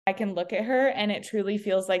I can look at her and it truly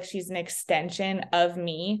feels like she's an extension of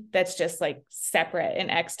me that's just like separate and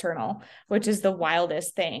external, which is the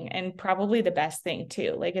wildest thing and probably the best thing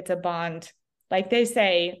too. Like it's a bond, like they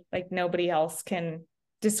say, like nobody else can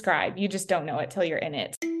describe. You just don't know it till you're in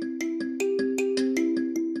it.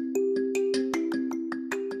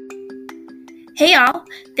 Hey y'all,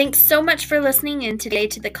 thanks so much for listening in today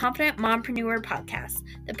to the Confident Mompreneur podcast,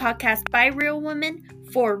 the podcast by real women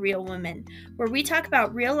for real women, where we talk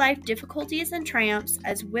about real life difficulties and triumphs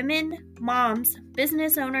as women, moms,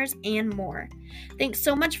 business owners, and more. Thanks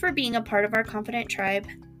so much for being a part of our Confident tribe.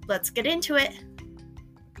 Let's get into it.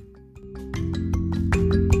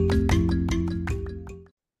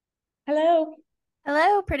 Hello.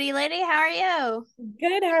 Hello, pretty lady. How are you?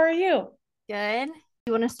 Good. How are you? Good.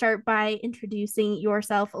 You want to start by introducing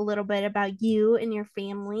yourself a little bit about you and your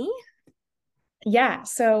family? Yeah,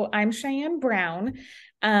 so I'm Cheyenne Brown.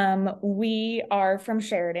 We are from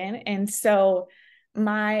Sheridan, and so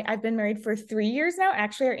I've been married for 3 years now.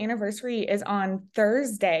 Actually, our anniversary is on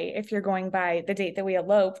Thursday, if you're going by the date that we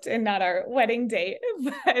eloped and not our wedding date.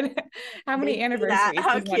 But how many anniversaries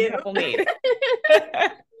does one couple need?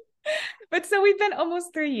 But so we've been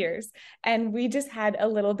almost 3 years, and we just had a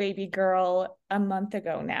little baby girl a month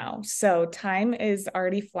ago now. So time is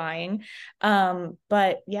already flying.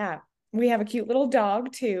 But yeah, we have a cute little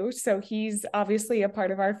dog too. So he's obviously a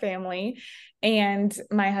part of our family. And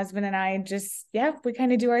my husband and I just, yeah, we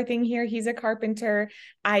kind of do our thing here. He's a carpenter.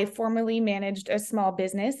 I formerly managed a small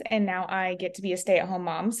business and now I get to be a stay-at-home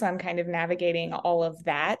mom. So I'm kind of navigating all of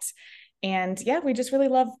that. And yeah, we just really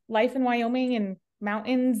love life in Wyoming and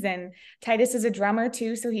mountains. And Titus is a drummer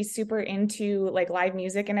too. So he's super into like live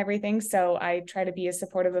music and everything. So I try to be as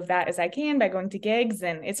supportive of that as I can by going to gigs.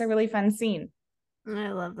 And it's a really fun scene. I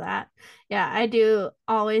love that. Yeah, I do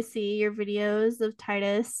always see your videos of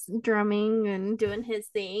Titus drumming and doing his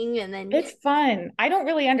thing. And then It's fun. I don't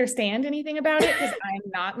really understand anything about it because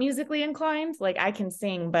I'm not musically inclined. Like I can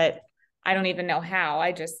sing, but I don't even know how.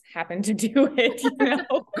 I just happen to do it,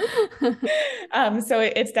 So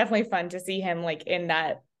it's definitely fun to see him like in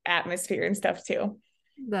that atmosphere and stuff too.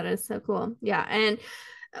 That is so cool. Yeah. And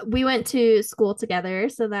we went to school together.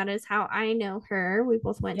 So that is how I know her. We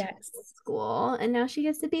both went to school, and now she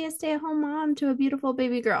gets to be a stay-at-home mom to a beautiful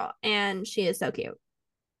baby girl. And she is so cute.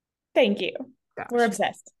 Thank you. Gosh. We're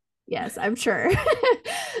obsessed. Yes, I'm sure.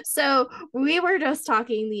 So we were just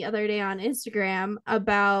talking the other day on Instagram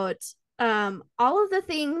about all of the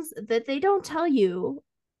things that they don't tell you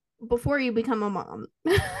before you become a mom.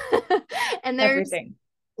 And there's everything.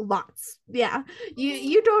 Lots. Yeah.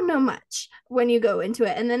 You don't know much when you go into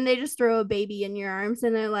it. And then they just throw a baby in your arms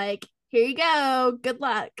and they're like, here you go. Good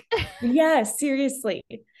luck. Yeah, seriously.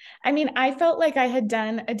 I mean, I felt like I had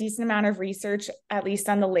done a decent amount of research, at least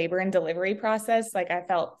on the labor and delivery process. Like I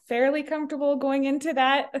felt fairly comfortable going into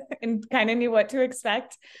that and kind of knew what to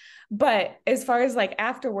expect. But as far as like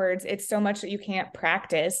afterwards, it's so much that you can't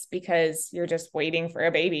practice because you're just waiting for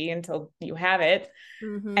a baby until you have it.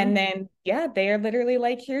 Mm-hmm. And then, yeah, they are literally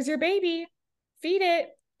like, here's your baby, feed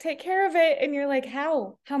it, take care of it. And you're like,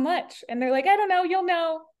 how much? And they're like, I don't know. You'll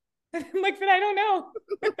know. I'm like, but I don't know.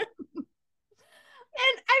 And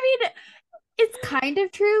I mean, it's kind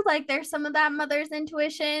of true. Like there's some of that mother's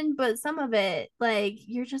intuition, but some of it, like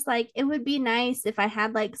you're just like, it would be nice if I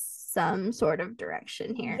had like some sort of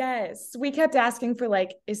direction here. Yes. We kept asking for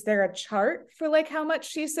like, is there a chart for like how much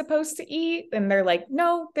she's supposed to eat? And they're like,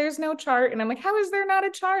 no, there's no chart. And I'm like, how is there not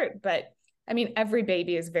a chart? But I mean, every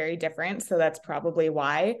baby is very different. So that's probably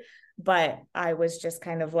why. But I was just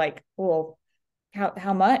kind of like, well,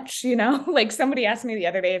 how much, like somebody asked me the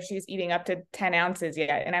other day if she's eating up to 10 ounces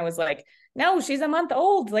yet. And I was like, no, she's a month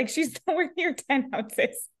old. Like she's nowhere near 10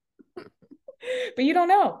 ounces. But you don't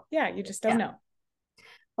know. Yeah. You just don't know.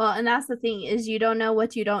 Well, and that's the thing is you don't know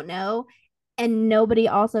what you don't know. And nobody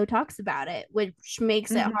also talks about it, which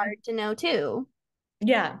makes it hard to know too.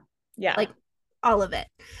 Yeah. Yeah. Like all of it.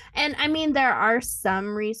 And I mean, there are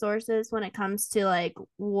some resources when it comes to like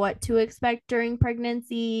what to expect during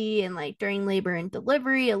pregnancy and like during labor and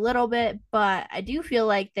delivery a little bit, but I do feel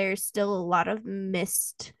like there's still a lot of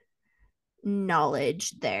missed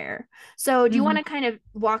knowledge there. So do you want to kind of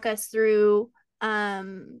walk us through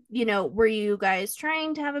were you guys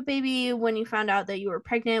trying to have a baby when you found out that you were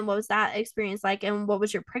pregnant? What was that experience like, and what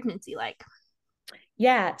was your pregnancy like?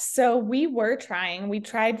 Yeah, so we were trying. We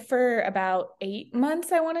tried for about 8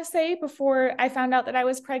 months, I want to say, before I found out that I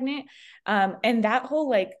was pregnant. And that whole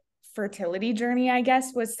like fertility journey, I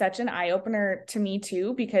guess, was such an eye opener to me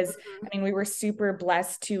too, because Mhm. I mean, we were super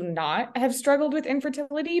blessed to not have struggled with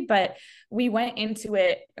infertility, but we went into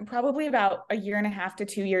it probably about a year and a half to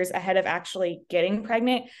 2 years ahead of actually getting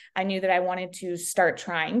pregnant. I knew that I wanted to start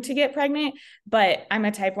trying to get pregnant, but I'm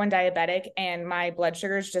a type 1 diabetic and my blood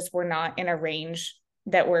sugars just were not in a range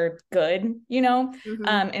that were good, you know?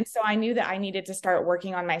 Mhm. And so I knew that I needed to start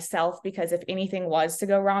working on myself, because if anything was to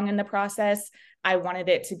go wrong in the process, I wanted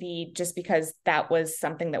it to be just because that was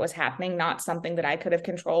something that was happening, not something that I could have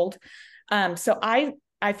controlled. So I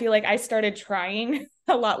feel like I started trying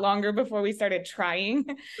a lot longer before we started trying.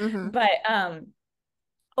 Mhm. But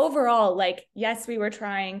overall, like, yes, we were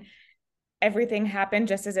trying. Everything happened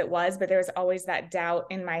just as it was, but there was always that doubt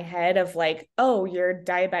in my head of like, oh, you're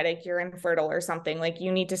diabetic, you're infertile or something. Like,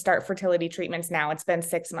 you need to start fertility treatments now. It's been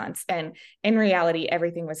 6 months. And in reality,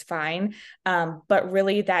 everything was fine. But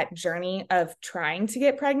really, that journey of trying to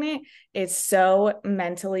get pregnant is so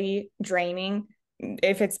mentally draining.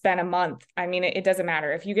 If it's been a month, I mean, it doesn't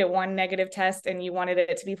matter. If you get one negative test and you wanted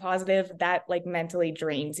it to be positive, that like mentally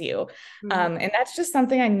drains you. Mhm. And that's just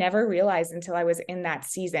something I never realized until I was in that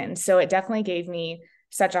season. So it definitely gave me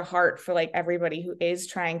such a heart for like everybody who is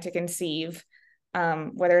trying to conceive,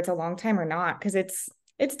 whether it's a long time or not, because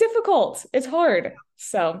it's difficult, it's hard.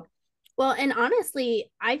 So Well, and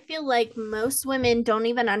honestly, I feel like most women don't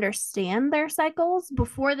even understand their cycles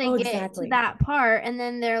before they oh, get to exactly. that part. And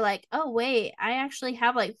then they're like, oh, wait, I actually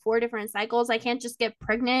have like four different cycles. I can't just get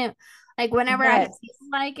pregnant like whenever I Yes, feel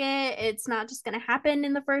like it. It's not just going to happen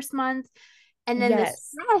in the first month. And then the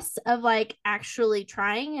yes, stress of like actually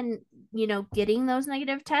trying and, getting those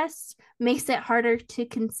negative tests makes it harder to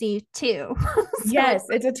conceive too. So it's yes,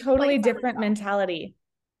 it's a like totally side different mentality.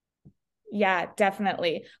 Yeah,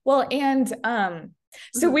 definitely. Well, and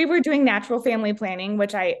so Mhm. we were doing natural family planning,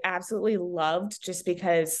 which I absolutely loved just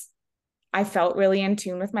because I felt really in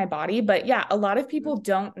tune with my body. But yeah, a lot of people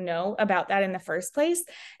don't know about that in the first place.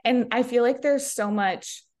 And I feel like there's so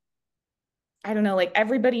much, I don't know, like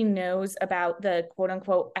everybody knows about the quote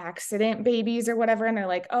unquote accident babies or whatever. And they're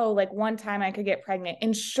like, oh, like one time I could get pregnant.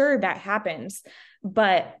 And sure, that happens.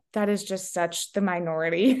 But that is just such the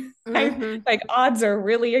minority. I Mhm. like odds are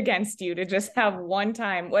really against you to just have one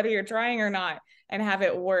time, whether you're trying or not, and have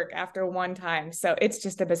it work after one time. So it's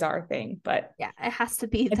just a bizarre thing, but Yeah, it has to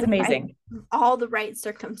be it's the right, amazing. all the right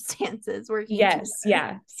circumstances working Yes, together.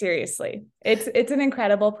 yeah, seriously. It's an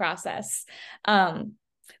incredible process. Um,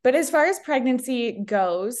 but as far as pregnancy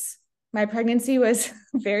goes, my pregnancy was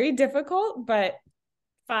very difficult, but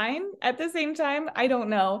fine at the same time. I don't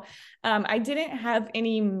know. I didn't have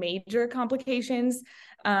any major complications.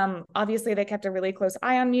 Obviously, they kept a really close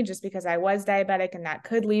eye on me just because I was diabetic and that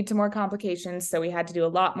could lead to more complications. So we had to do a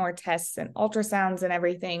lot more tests and ultrasounds and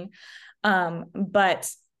everything. But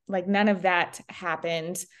like none of that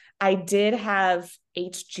happened. I did have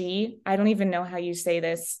HG. I don't even know how you say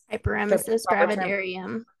this, the Hyperemesis proper term.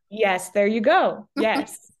 gravidarium. Yes, there you go.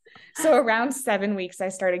 Yes. So around 7 weeks, I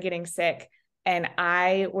started getting sick, and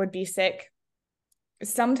I would be sick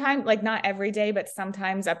sometimes, like not every day, but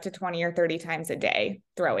sometimes up to 20 or 30 times a day,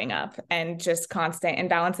 throwing up and just constant, and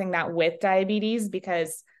balancing that with diabetes,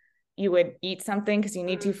 because you would eat something because you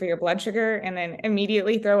need to for your blood sugar and then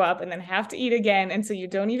immediately throw up and then have to eat again. And so you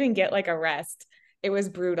don't even get like a rest. It was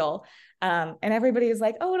brutal. And everybody is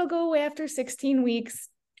like, oh, it'll go away after 16 weeks.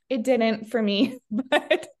 It didn't for me,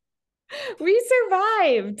 but we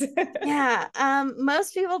survived. Yeah,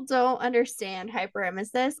 most people don't understand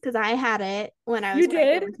hyperemesis because I had it when I was You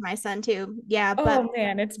pregnant did? with my son too. Yeah, but Oh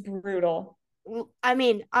man, it's brutal. I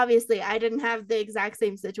mean, obviously, I didn't have the exact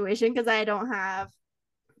same situation because I don't have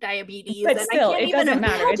diabetes, But and I still, can't it even doesn't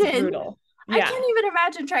matter. It's imagine. brutal. I Yeah. can't even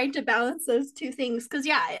imagine trying to balance those two things because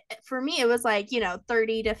yeah, for me it was like,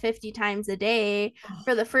 30 to 50 times a day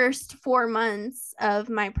for the first 4 months of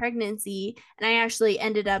my pregnancy, and I actually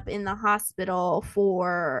ended up in the hospital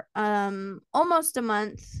for almost a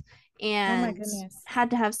month Oh my and goodness. had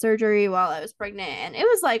to have surgery while I was pregnant, and it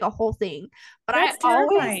was like a whole thing. But I That's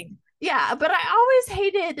always terrifying. yeah, but I always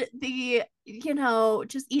hated the,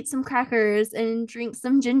 just eat some crackers and drink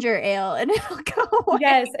some ginger ale and it'll go away.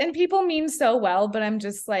 Yes, and people mean so well, but I'm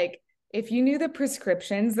just like, if you knew the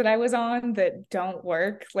prescriptions that I was on that don't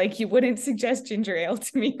work, like you wouldn't suggest ginger ale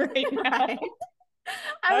to me right now. Right.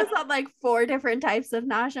 I was on like four different types of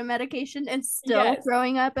nausea medication and still Yes,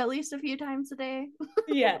 throwing up at least a few times a day.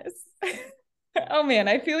 yes. Oh man,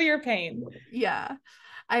 I feel your pain. Yeah.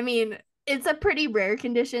 I mean, it's a pretty rare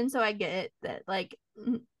condition, so I get it that like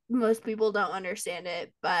most people don't understand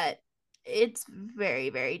it, but it's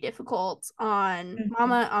very, very difficult on Mhm.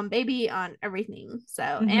 mama, on baby, on everything. So,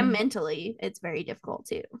 and Mhm. mentally, it's very difficult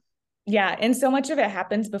too. Yeah. And so much of it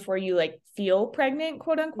happens before you like feel pregnant,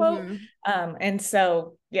 quote unquote. Mm-hmm. And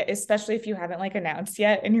so yeah, especially if you haven't like announced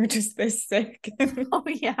yet and you're just this sick. Oh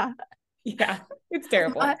yeah. Yeah, it's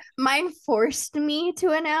terrible. Mine forced me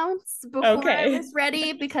to announce before I Okay. was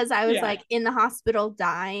ready because I was Yeah. like in the hospital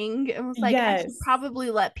dying and was like, I should Yes.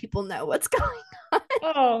 probably let people know what's going on.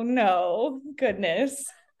 Oh no, goodness.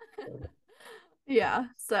 Yeah.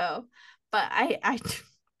 So, but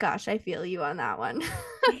gosh, I feel you on that one.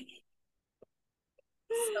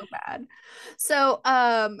 So bad. So,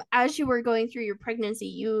 as you were going through your pregnancy,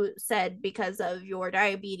 you said because of your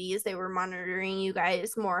diabetes, they were monitoring you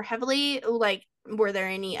guys more heavily. Like, were there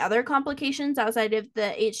any other complications outside of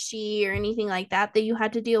the HG or anything like that that you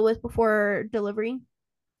had to deal with before delivery?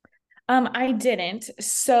 I didn't.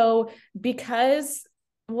 So because,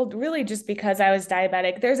 well, really just because I was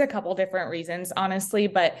diabetic, there's a couple different reasons, honestly,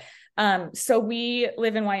 but so we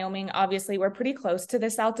live in Wyoming. Obviously, we're pretty close to the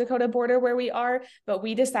South Dakota border where we are, but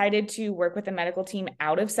we decided to work with the medical team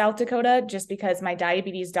out of South Dakota just because my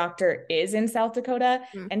diabetes doctor is in South Dakota.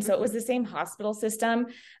 And Mm-hmm. so it was the same hospital system.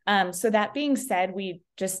 So that being said, we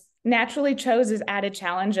just naturally chose this added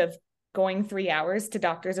challenge of going 3 hours to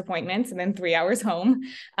doctor's appointments and then 3 hours home.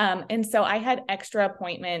 And so I had extra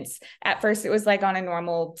appointments. At first, it was like on a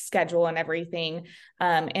normal schedule and everything.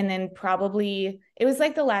 And then probably it was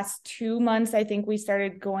like the last 2 months, I think we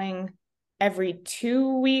started going every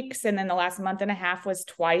 2 weeks. And then the last month and a half was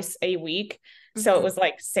twice a week. So it Mm-hmm. was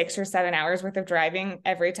like 6 or 7 hours worth of driving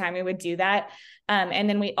every time we would do that. And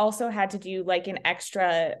then we also had to do like an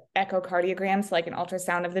extra echocardiogram, so like an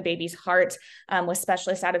ultrasound of the baby's heart with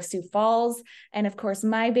specialists out of Sioux Falls. And of course,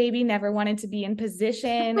 my baby never wanted to be in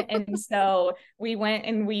position. And so we went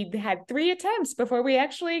and we had 3 attempts before we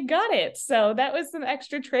actually got it. So that was some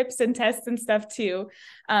extra trips and tests and stuff too.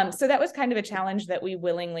 So that was kind of a challenge that we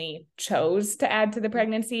willingly chose to add to the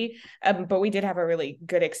pregnancy. But we did have a really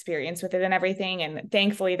good experience with it and everything. And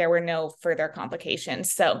thankfully, there were no further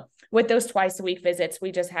complications. So with those twice a week visits,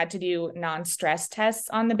 we just had to do non-stress tests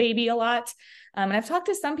on the baby a lot. And I've talked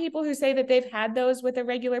to some people who say that they've had those with a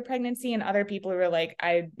regular pregnancy, and other people who are like,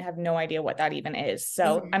 I have no idea what that even is.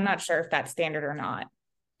 So Mm-hmm. I'm not sure if that's standard or not.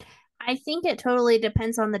 I think it totally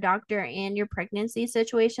depends on the doctor and your pregnancy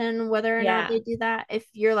situation, whether or not Yeah. they do that. If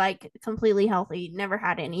you're like completely healthy, never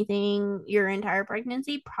had anything your entire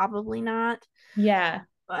pregnancy, probably not. Yeah.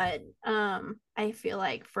 But I feel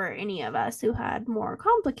like for any of us who had more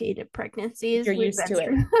complicated pregnancies, You're we've used been to it.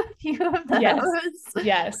 through a few of Yes. those.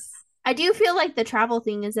 Yes. I do feel like the travel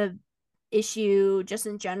thing is a issue just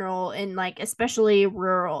in general in like especially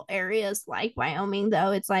rural areas like Wyoming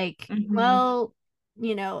though. It's like, Mm-hmm. well,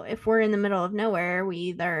 if we're in the middle of nowhere, we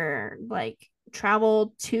either like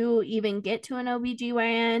travel to even get to an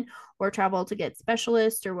OBGYN or travel to get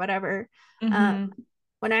specialists or whatever. Um, Mm-hmm.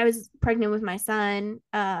 when I was pregnant with my son,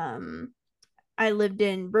 I lived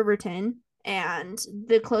in Riverton and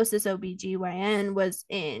the closest OBGYN was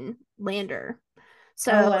in Lander. Oh,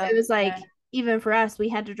 So wow. it was like, Yeah. even for us, we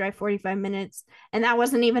had to drive 45 minutes, and that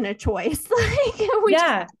wasn't even a choice. Like, we just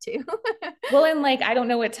Yeah. had to. Well, and like, I don't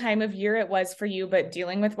know what time of year it was for you, but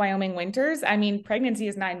dealing with Wyoming winters, I mean, pregnancy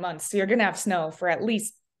is 9 months, so you're going to have snow for at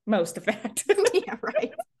least most of that. Yeah,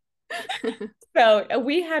 right. So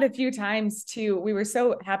we had a few times too. We were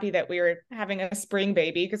so happy that we were having a spring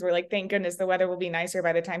baby because we're like, thank goodness the weather will be nicer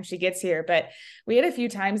by the time she gets here. But we had a few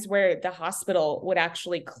times where the hospital would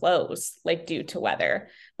actually close, like due to weather,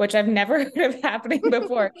 which I've never heard of happening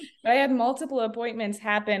before. But I had multiple appointments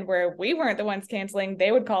happen where we weren't the ones canceling.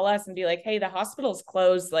 They would call us and be like, hey, the hospital's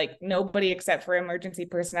closed. Like nobody except for emergency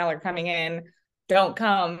personnel are coming in. Don't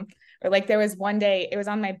come. Or like there was one day, it was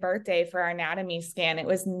on my birthday for our anatomy scan. It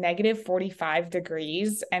was negative 45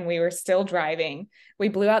 degrees and we were still driving. We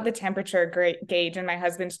blew out the temperature gauge in my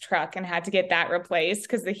husband's truck and had to get that replaced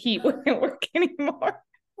because the heat wouldn't work anymore.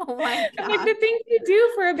 Oh my I'm like, God. the things you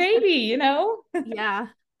do for a baby, you know? Yeah,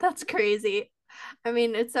 that's crazy. I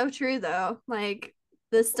mean, it's so true though. Like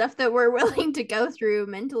the stuff that we're willing to go through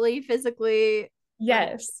mentally, physically, like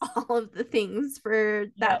Yes. all of the things for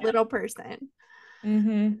that Yep. little person.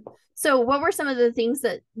 Mm-hmm. So, what were some of the things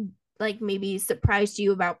that like maybe surprised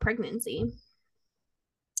you about pregnancy?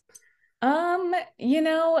 You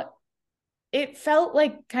know, it felt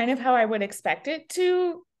like kind of how I would expect it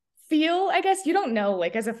to feel. I guess you don't know,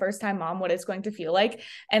 like as a first time mom, what it's going to feel like.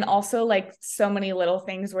 And also, like, so many little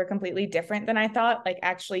things were completely different than I thought. Like,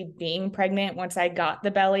 actually being pregnant once I got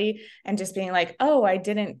the belly and just being like, oh, I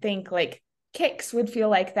didn't think like kicks would feel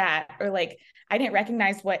like that, or like I didn't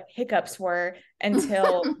recognize what hiccups were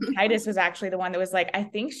until Titus was actually the one that was like, I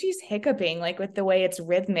think she's hiccuping, like with the way it's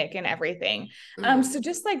rhythmic and everything. So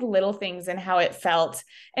just like little things and how it felt.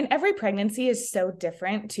 And every pregnancy is so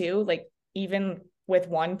different too, like even with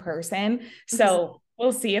one person. So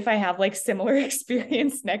we'll see if I have like similar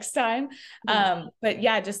experience next time. But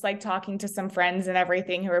yeah, just like talking to some friends and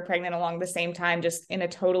everything who are pregnant along the same time, just in a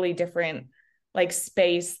totally different like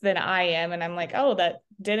space than I am. And I'm like, oh, that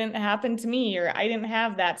didn't happen to me, or I didn't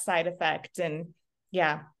have that side effect. And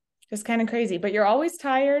yeah, just kind of crazy. But you're always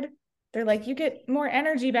tired. They're like, you get more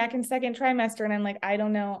energy back in second trimester. And I'm like, I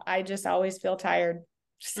don't know. I just always feel tired.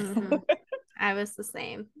 I was the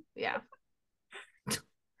same. Yeah.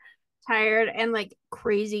 Tired and like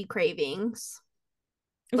crazy cravings.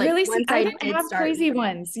 Like Really? See, once I I didn't did have start crazy eating.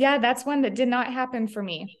 ones. Yeah, that's one that did not happen for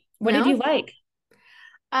me. What did No? you like?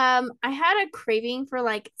 I had a craving for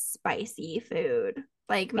like spicy food,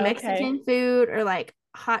 like Okay. Mexican food or like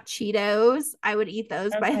hot Cheetos. I would eat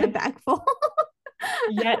those by the Okay. bagful.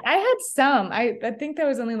 Yeah, I had some. I think there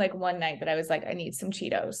was only like one night that I was like, I need some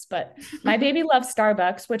Cheetos. But my baby loves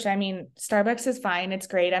Starbucks, which I mean, Starbucks is fine. It's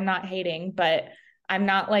great. I'm not hating, but I'm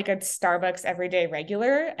not like a Starbucks everyday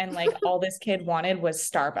regular. And like all this kid wanted was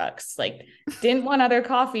Starbucks. Like, didn't want other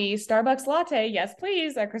coffee, Starbucks latte. Yes,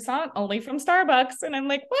 please. A croissant only from Starbucks. And I'm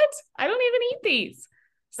like, what? I don't even eat these.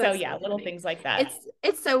 So That's yeah, so little funny. things like that.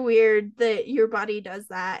 It's so weird that your body does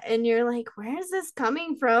that and you're like, where is this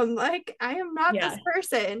coming from? Like, I am not this Yeah.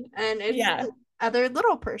 person. And it's Yeah. the other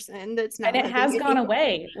little person that's now And it living has in gone you.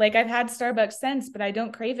 away. Like I've had Starbucks since, but I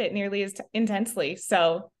don't crave it nearly as intensely.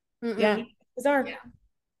 So yeah, Mm-mm. bizarre. Yeah.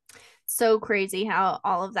 So crazy how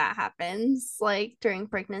all of that happens like during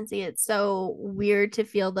pregnancy. It's so weird to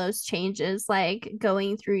feel those changes like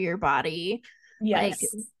going through your body like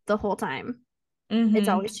Yes. the whole time. It's Mm-hmm.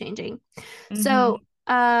 always changing. So,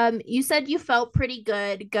 Mm-hmm. you said you felt pretty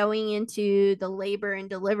good going into the labor and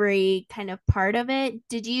delivery kind of part of it.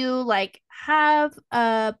 Did you like have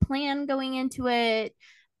a plan going into it?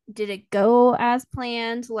 Did it go as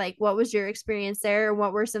planned? Like, what was your experience there?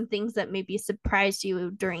 What were some things that maybe surprised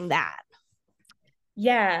you during that?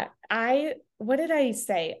 Yeah, what did I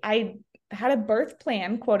say? I had a birth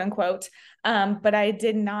plan, quote unquote, but I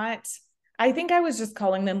did not, I think I was just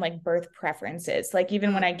calling them like birth preferences. Like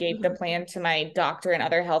even when I gave the Mm-hmm. plan to my doctor and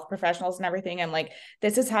other health professionals and everything, I'm like,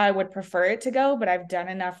 this is how I would prefer it to go, but I've done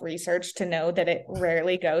enough research to know that it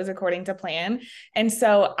rarely goes according to plan. And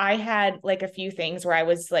so I had like a few things where I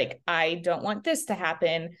was like, I don't want this to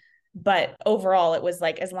happen. But overall, it was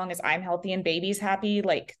like, as long as I'm healthy and baby's happy,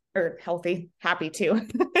 like, or healthy, happy too.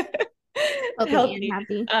 Healthy and Healthy.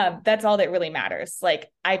 happy. That's all that really matters. Like,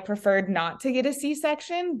 I preferred not to get a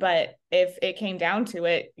C-section, but if it came down to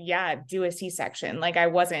it, yeah, do a C-section. Like, I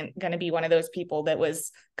wasn't going to be one of those people that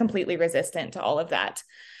was completely resistant to all of that.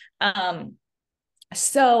 Um,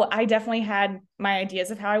 so I definitely had my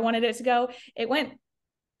ideas of how I wanted it to go. It went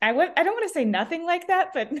I don't want to say nothing like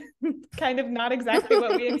that, but kind of not exactly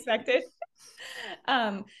what we expected.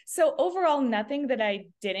 So overall, nothing that I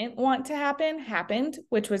didn't want to happen happened,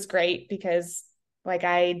 which was great because like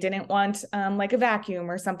I didn't want like a vacuum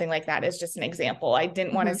or something like that is just an example. I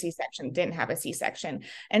didn't want a Mm-hmm. C-section, didn't have a C-section.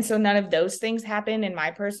 And so none of those things happened in my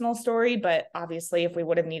personal story, but obviously if we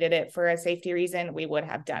would have needed it for a safety reason, we would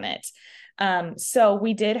have done it. So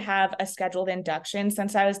we did have a scheduled induction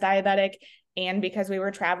since I was diabetic and because we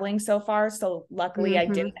were traveling so far. So luckily I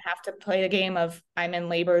Mm-hmm. didn't have to play the game of I'm in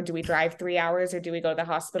labor. Do we drive 3 hours or do we go to the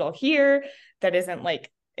hospital here? That isn't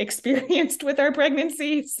like experienced with our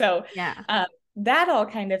pregnancy. So Yeah. that all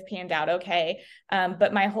kind of panned out okay.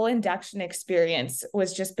 But my whole induction experience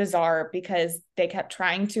was just bizarre because they kept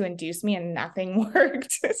trying to induce me and nothing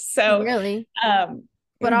worked. So Really? um,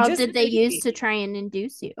 What all just did they use crazy. to try and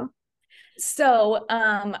induce you? So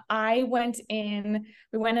we went in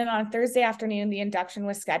on Thursday afternoon. The induction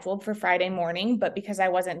was scheduled for Friday morning, but because I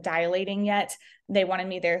wasn't dilating yet, they wanted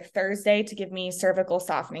me there Thursday to give me cervical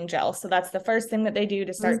softening gel. So that's the first thing that they do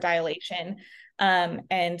to start dilation.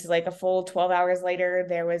 And like a full 12 hours later,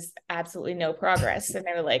 there was absolutely no progress. And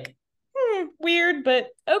they were like, weird, but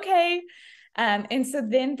okay. And so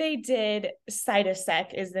then they did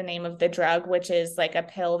Cytosec is the name of the drug, which is like a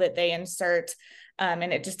pill that they insert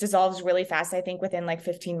and it just dissolves really fast, I think within like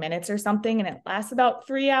 15 minutes or something. And it lasts about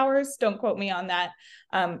 3 hours. Don't quote me on that.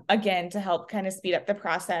 Again, to help kind of speed up the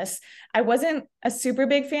process. I wasn't a super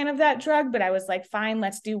big fan of that drug, but I was like, fine,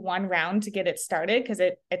 let's do one round to get it started because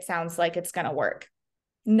it sounds like it's going to work.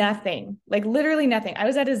 Nothing, like literally nothing. I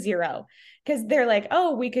was at a zero. because they're like,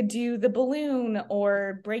 oh, we could do the balloon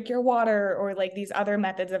or break your water or like these other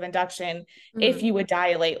methods of induction if Mhm. you would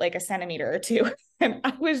dilate like a centimeter or two. And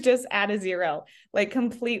I was just at a zero, like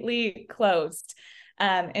completely closed.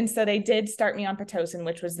 And so they did start me on Pitocin,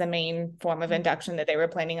 which was the main form of induction that they were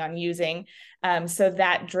planning on using. So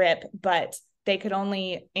that drip, but they could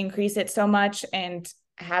only increase it so much and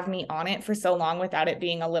have me on it for so long without it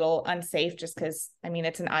being a little unsafe, just because, I mean,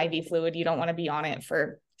 it's an IV fluid. You don't want to be on it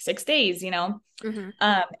for 6 days, you know? Mhm.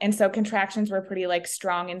 And so contractions were pretty like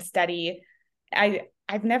strong and steady.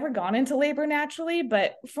 I've never gone into labor naturally,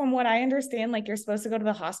 but from what I understand, like you're supposed to go to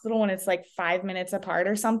the hospital when it's like 5 minutes apart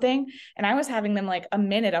or something. And I was having them like a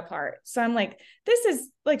minute apart. So I'm like, this is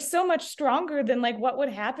like so much stronger than like what would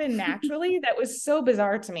happen naturally. That was so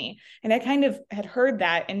bizarre to me. And I kind of had heard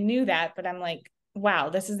that and knew that, but I'm like, wow,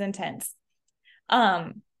 this is intense.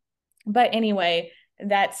 Um, but anyway,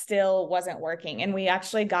 that still wasn't working. And we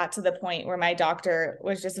actually got to the point where my doctor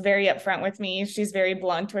was just very upfront with me. She's very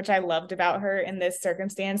blunt, which I loved about her in this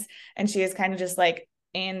circumstance. And she is kind of just like,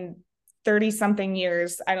 in 30 something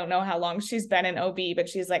years, I don't know how long she's been in OB, but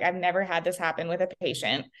she's like, I've never had this happen with a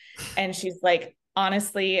patient. And she's like,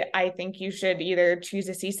 honestly, I think you should either choose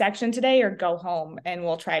a C-section today or go home and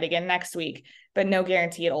we'll try it again next week, but no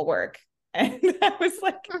guarantee it'll work. And I was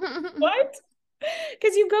like, what?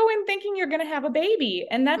 Because you go in thinking you're going to have a baby,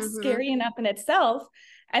 and that's Mhm. scary enough in itself.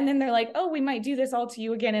 And then they're like, oh, we might do this all to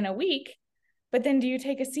you again in a week. But then do you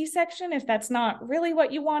take a C-section if that's not really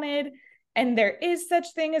what you wanted? And there is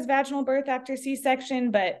such thing as vaginal birth after C-section,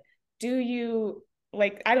 but do you,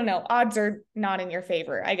 like, I don't know, odds are not in your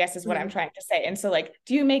favor, I guess is what I'm Mhm. trying to say. And so like,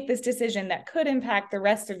 do you make this decision that could impact the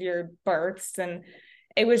rest of your births? And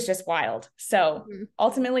it was just wild. So Mhm.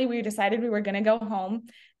 ultimately we decided we were going to go home,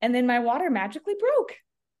 and then my water magically broke.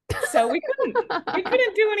 So we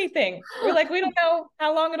couldn't do anything. We're like, we don't know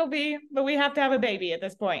how long it'll be, but we have to have a baby at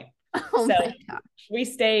this point. Oh So my gosh. we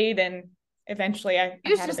stayed, and eventually I It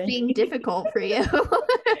was had a just being baby. difficult for you.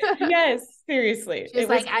 Yes, seriously. She was It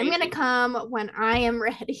like, was I'm going to crazy. come when I am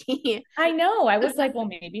ready. I know. I was like, well,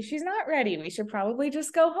 maybe she's not ready. We should probably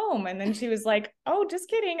just go home. And then she was like, oh, just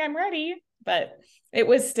kidding. I'm ready. But it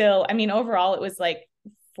was still, I mean, overall, it was like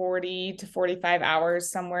 40 to 45 hours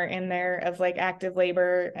somewhere in there of like active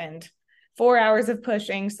labor and 4 hours of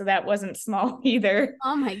pushing. So that wasn't small either.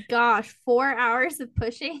 Oh my gosh, 4 hours of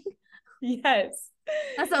pushing? Yes.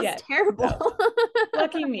 That sounds Yes. terrible. So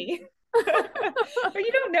lucky me. But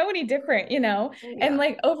you don't know any different, you know? And Yeah.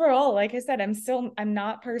 like overall, like I said, I'm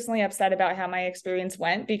not personally upset about how my experience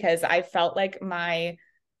went, because I felt like my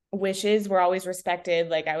wishes were always respected.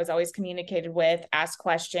 Like I was always communicated with, asked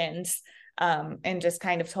questions, and just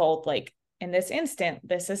kind of told, like, in this instant,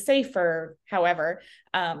 this is safer, however.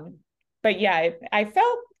 Um, but yeah, I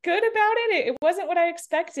felt good about it. It wasn't what I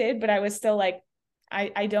expected, but I was still like,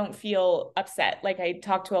 I don't feel upset. Like I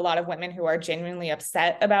talked to a lot of women who are genuinely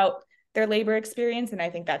upset about their labor experience, and I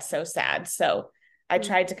think that's so sad. So I Mm.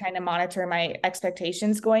 tried to kind of monitor my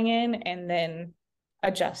expectations going in and then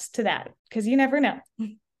adjust to that, because you never know.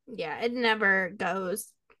 Yeah, it never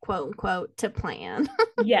goes quote unquote to plan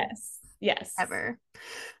Yes. Yes. ever.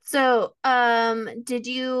 So, did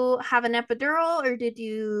you have an epidural or did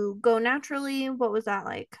you go naturally? What was that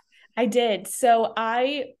like? I did. So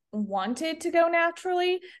I wanted to go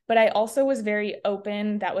naturally, but I also was very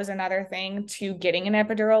open. That was another thing, to getting an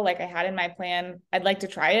epidural. Like I had in my plan, I'd like to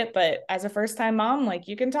try it, but as a first time mom, like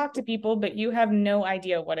you can talk to people, but you have no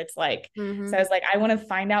idea what it's like. Mm-hmm. So I was like, I want to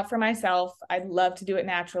find out for myself. I'd love to do it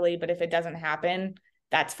naturally, but if it doesn't happen,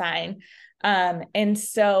 that's fine. And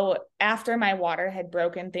so after my water had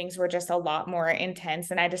broken, things were just a lot more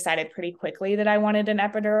intense. And I decided pretty quickly that I wanted an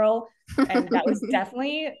epidural. And that was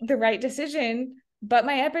definitely the right decision. But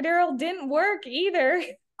my epidural didn't work either.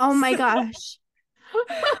 Oh my So, gosh.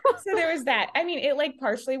 so there was that. I mean, it like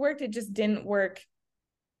partially worked. It just didn't work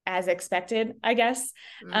as expected, I guess.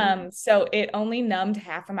 Mm. So it only numbed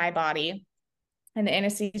half of my body. And the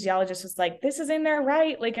anesthesiologist was like, this is in there,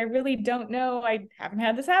 right? Like, I really don't know. I haven't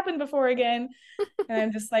had this happen before again. And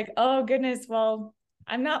I'm just like, oh, goodness. Well,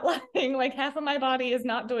 I'm not lying. Like, half of my body is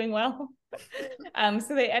not doing well.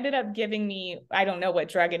 So they ended up giving me, I don't know what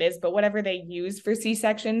drug it is, but whatever they use for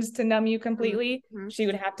C-sections to numb you completely. Mm-hmm. She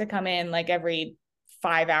would have to come in like every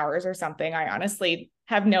 5 hours or something. I honestly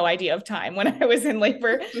have no idea of time when I was in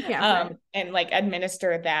labor, Yeah, right. and like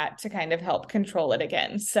administer that to kind of help control it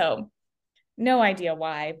again. So No idea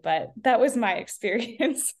why, but that was my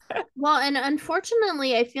experience. Well, and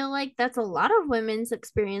unfortunately, I feel like that's a lot of women's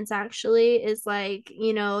experience actually is like,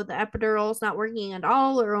 the epidural's not working at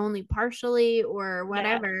all or only partially or Yeah.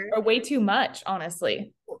 whatever, Or way too much,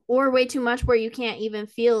 honestly. or way too much where you can't even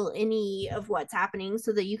feel any of what's happening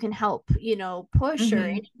so that you can help, push or Hmm.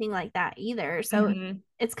 anything like that either. So Hmm.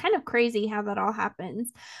 it's kind of crazy how that all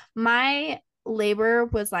happens. My labor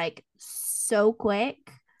was like so quick.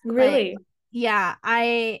 Like, Really? yeah,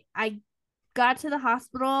 I got to the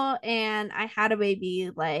hospital and I had a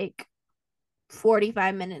baby like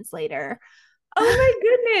 45 minutes later. Oh my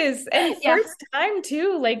goodness. And Yeah, first time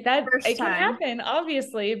too, like that, first it can time. happen,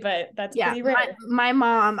 obviously, but that's Yeah, pretty my rare. my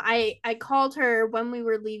mom, I called her when we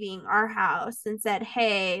were leaving our house and said,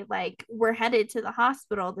 "Hey, like we're headed to the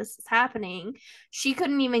hospital. This is happening." She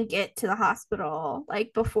couldn't even get to the hospital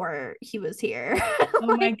like before he was here. Oh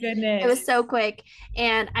my Like it was goodness. so quick,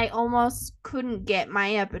 and I almost couldn't get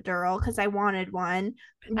my epidural because I wanted one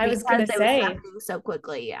I was because gonna it was say, happening so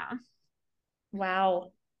quickly. Yeah.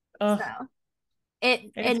 wow. So Ugh, it's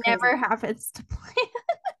it crazy. never happens to plan.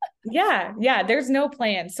 Yeah, yeah, there's no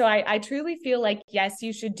plan. So I truly feel like yes,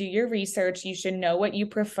 you should do your research. You should know what you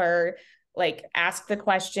prefer. Like ask the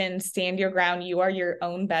question, stand your ground. You are your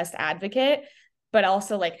own best advocate, but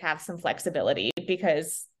also like have some flexibility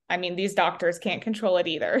because I mean these doctors can't control it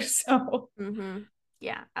either. So Mm-hmm.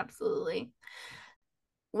 Yeah, absolutely.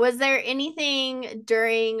 Was there anything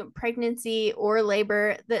during pregnancy or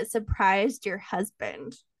labor that surprised your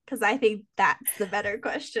husband? Because I think that's the better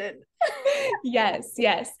question. yes,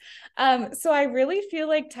 yes. So I really feel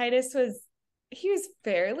like Titus was he was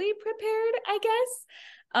fairly prepared, I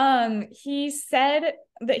guess. He said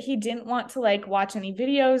that he didn't want to like watch any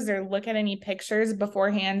videos or look at any pictures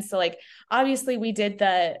beforehand. So like obviously we did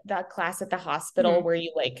the class at the hospital Mm-hmm. where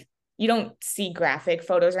you don't see graphic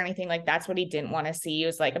photos or anything like that's what he didn't want to see. He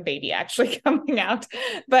was like a baby actually coming out.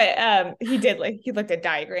 But he did like he looked at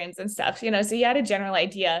diagrams and stuff, so he had a general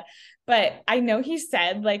idea. But I know he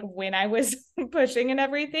said like when I was pushing and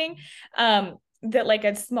everything, that like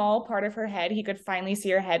a small part of her head, he could finally see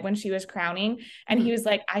her head when she was crowning. And he Mm-hmm. was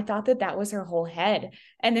like, I thought that that was her whole head.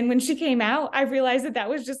 And then when she came out, I realized that that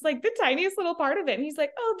was just like the tiniest little part of it. And he's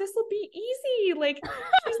like, oh, this will be easy. Like,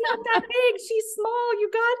 she's not that big. She's small. You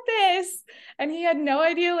got this. And he had no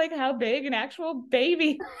idea like how big an actual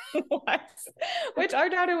baby was, which our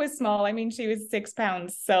daughter was small. I mean, she was 6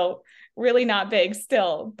 pounds. So really not big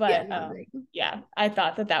still, Yeah, but not big. yeah, I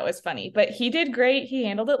thought that that was funny, but he did great. He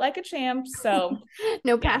handled it like a champ. So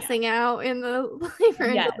No yeah, passing out in the labor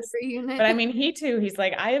and yes. delivery unit. But I mean, he too, he's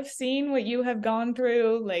like, I have seen what you have gone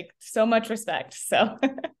through, like so much respect. So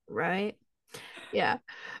Right. Yeah.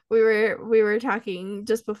 We were talking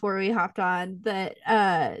just before we hopped on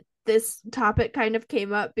that this topic kind of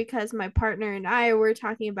came up because my partner and I were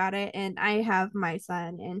talking about it, and I have my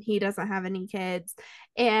son and he doesn't have any kids,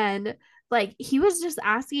 and like he was just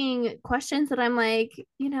asking questions that I'm like,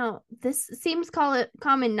 this seems call it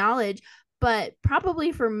common knowledge, but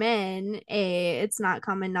probably for men, it's not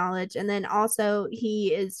common knowledge. And then also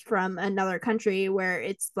he is from another country where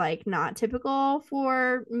it's like not typical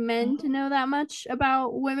for men to know that much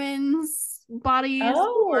about women's bodies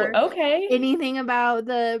oh, or okay. anything about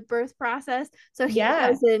the birth process. So he Yeah.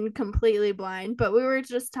 goes in completely blind. But we were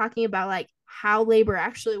just talking about like how labor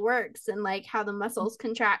actually works and like how the muscles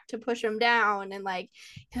contract to push them down. And like,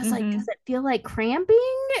 he was like, does Hmm. it feel like cramping?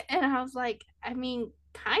 And I was like, I mean,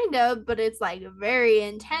 kind of, but it's like very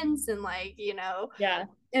intense and like, Yeah.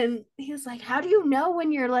 and he was like, how do you know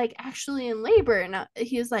when you're like actually in labor? And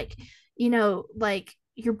he was like, like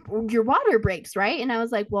your water breaks, right? And I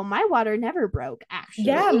was like, well, my water never broke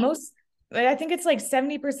Yeah, actually. most I think it's like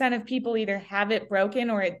 70% of people either have it broken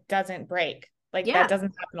or it doesn't break. Like that Yeah.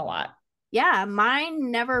 doesn't happen a lot. Yeah,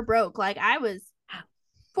 mine never broke. Like I was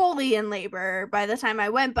fully in labor by the time I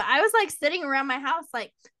went, but I was like sitting around my house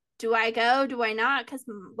like, do I go? Do I not? Because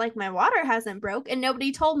like my water hasn't broke, and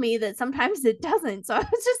nobody told me that sometimes it doesn't. So I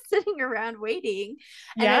was just sitting around waiting,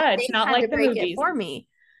 and then Yeah, it's they not had to like the break it movies. for me.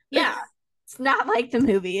 Yeah, it's not like the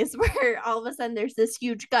movies where all of a sudden there's this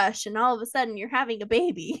huge gush, and all of a sudden you're having a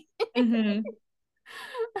baby. Hmm.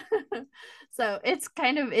 So it's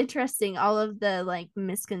kind of interesting all of the like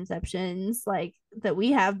misconceptions like that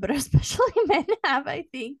we have, but especially men have, I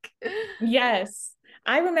think. Yes.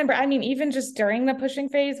 I remember, I mean, even just during the pushing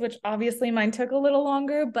phase, which obviously mine took a little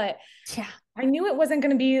longer, but Yeah. I knew it wasn't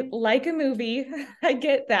going to be like a movie. I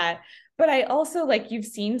get that. But I also like you've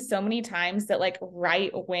seen so many times that like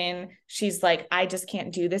right when she's like, I just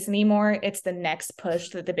can't do this anymore, it's the next push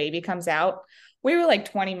that the baby comes out. We were like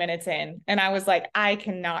 20 minutes in, and I was like, I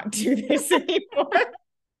cannot do this anymore.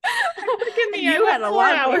 Look at me, I You had went a four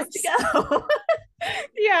long ways to hours. go.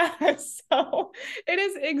 Yeah, so it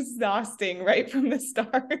is exhausting right from the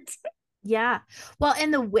start. Yeah. Well,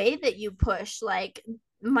 and the way that you push, like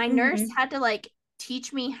my nurse Mhm. had to like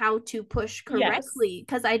teach me how to push Yes. correctly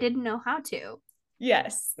because I didn't know how to.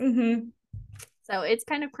 Yes. So it's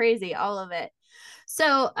kind of crazy, all of it.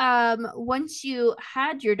 So, once you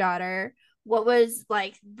had your daughter, what was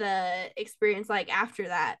like the experience like after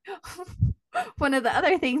that? One of the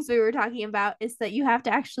other things we were talking about is that you have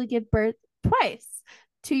to actually give birth twice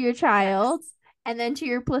to your child Yes. and then to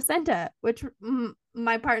your placenta, which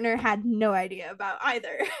my partner had no idea about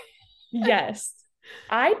either. Yes.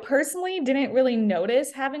 I personally didn't really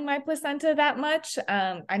notice having my placenta that much.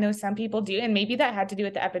 I know some people do, and maybe that had to do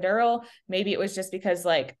with the epidural. Maybe it was just because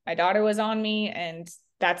like my daughter was on me and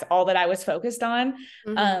that's all that I was focused on.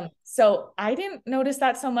 Mm-hmm. So I didn't notice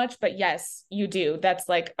that so much, but yes, you do. That's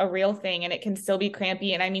like a real thing and it can still be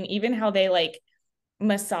crampy. And I mean, even how they like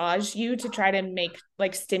massage you to try to make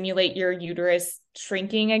like stimulate your uterus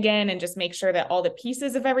shrinking again and just make sure that all the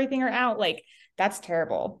pieces of everything are out, like that's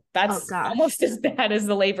terrible. Oh That's gosh. almost as bad as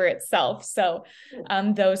the labor itself. So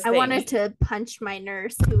those I things. wanted to punch my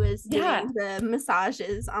nurse who was Yeah. doing the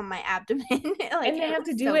massages on my abdomen. Like And they it have was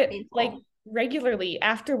to do so it like painful. regularly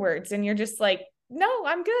afterwards and you're just like, no,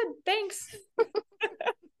 I'm good, thanks.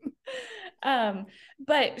 Um,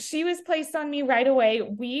 but she was placed on me right away.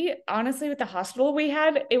 We honestly, with the hospital we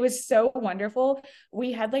had, it was so wonderful.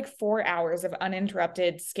 We had like 4 hours of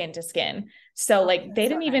uninterrupted skin to skin. So Oh, like they that's so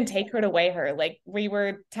didn't even nice. take her to weigh her. Like we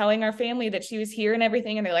were telling our family that she was here and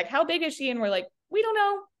everything, and they're like, "How big is she?" And we're like, "We don't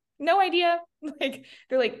know, no idea." Like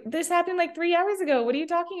they're like, "This happened like 3 hours ago. What are you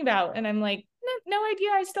talking about?" And I'm like, no idea.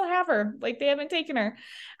 I still have her. Like they haven't taken her.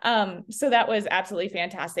 So that was absolutely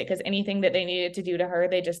fantastic because anything that they needed to do to her,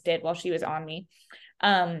 they just did while she was on me.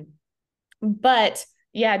 Um, but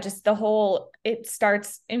yeah, just the whole it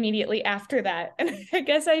starts immediately after that. And I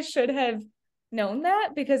guess I should have known that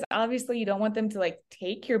because obviously you don't want them to like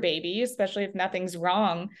take your baby, especially if nothing's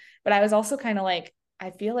wrong. But I was also kind of like, I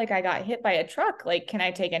feel like I got hit by a truck. Like, can I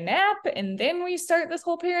take a nap and then we start this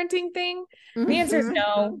whole parenting thing? The answer is Mm-hmm.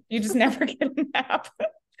 no. You just never get a nap.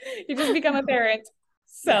 You just become a parent. Yes.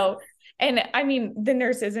 So, and I mean, the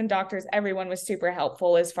nurses and doctors, everyone was super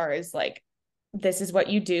helpful as far as like, this is what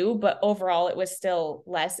you do. But overall, it was still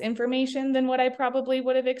less information than what I probably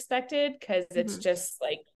would have expected because it's Mm-hmm. just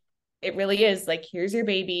like, it really is like, here's your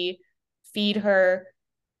baby, feed her.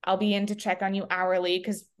 I'll be in to check on you hourly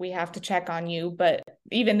because we have to check on you. But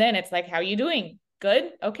even then, it's like, how are you doing?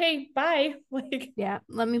 Good. Okay. Bye. Like, Yeah.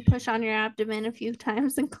 Let me push on your abdomen a few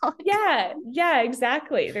times and call it good. yeah,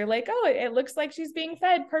 exactly. They're like, oh, it looks like she's being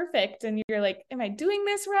fed. Perfect. And you're like, am I doing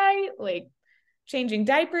this right? Like changing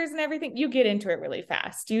diapers and everything. You get into it really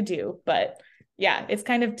fast. You do. But yeah, it's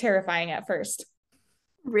kind of terrifying at first.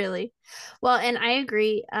 Really. Well, and I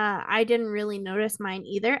agree. I didn't really notice mine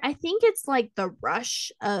either. I think it's like the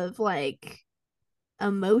rush of like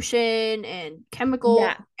emotion and chemical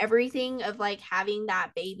Yeah. everything of like having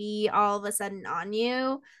that baby all of a sudden on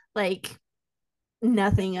you. Like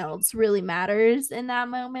nothing else really matters in that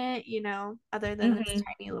moment, other than this Hmm.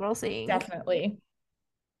 tiny little thing. Definitely.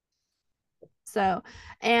 So,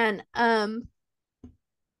 and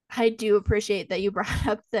I do appreciate that you brought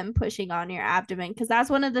up them pushing on your abdomen because that's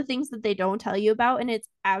one of the things that they don't tell you about, and it's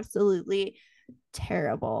absolutely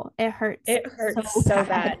terrible. It hurts It so hurts so bad.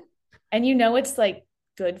 bad. And it's like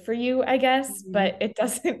good for you, I guess, Mhm. but it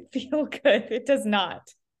doesn't feel good. It does not.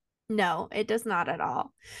 No, it does not at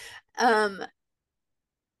all. Um,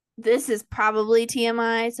 this is probably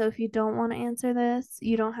TMI, so if you don't want to answer this,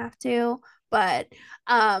 you don't have to. But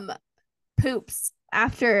um, poops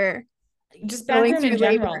after Just going bathroom in through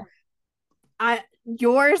labor, general. I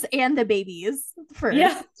yours and the babies Yeah. first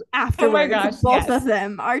Oh my afterwards. gosh. Both of Yes.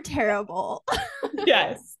 them are terrible.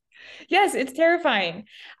 Yes. Yes, it's terrifying.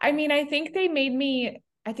 I mean, I think they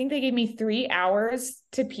gave me 3 hours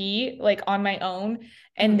to pee like on my own.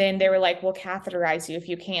 And Mhm. then they were like, we'll catheterize you if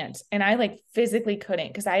you can't. And I like physically couldn't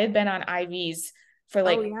because I had been on IVs for Oh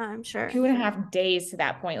like yeah, I'm sure. 2.5 days to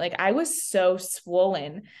that point. Like I was so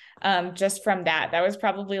swollen just from that. That was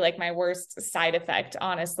probably like my worst side effect,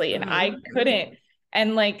 honestly. And I Mhm. couldn't.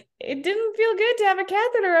 And like it didn't feel good to have a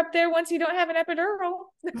catheter up there once you don't have an epidural.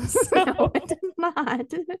 No, So it does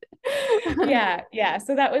not. yeah.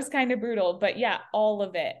 So that was kind of brutal. But yeah, all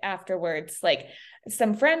of it afterwards. Like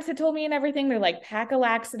some friends had told me and everything, they're like, pack a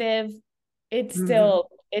laxative. Mhm.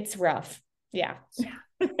 It's rough. Yeah. Yeah.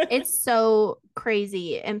 It's so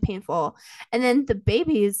crazy and painful. And then the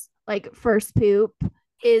baby's like first poop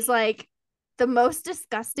is like the most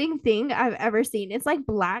disgusting thing I've ever seen. It's like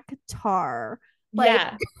black tar. Like,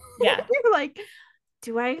 Yeah. Yeah. you're like,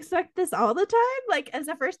 do I expect this all the time? Like, as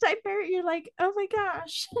a first time parent, you're like, oh my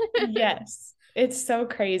gosh. Yes. It's so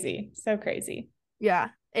crazy. So crazy. Yeah,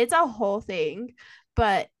 it's a whole thing.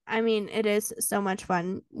 But I mean, it is so much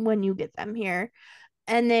fun when you get them here.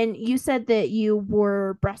 And then you said that you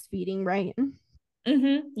were breastfeeding, right?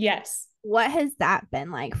 Yes. What has that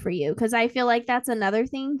been like for you? Because I feel like that's another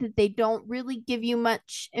thing that they don't really give you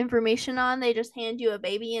much information on. They just hand you a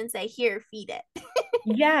baby and say, here, feed it.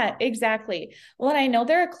 Yeah, exactly. Well, and I know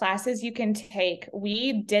there are classes you can take.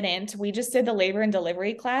 We didn't. We just did the labor and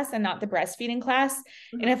delivery class and not the breastfeeding class.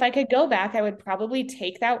 And Mhm. if I could go back, I would probably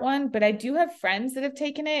take that one. But I do have friends that have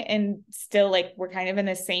taken it and still like we're kind of in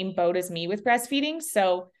the same boat as me with breastfeeding.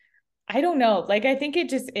 So I don't know. Like, I think it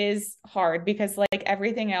just is hard because, like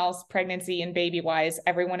everything else, pregnancy and baby wise,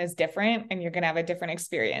 everyone is different and you're going to have a different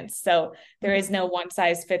experience. So there is Mhm. no one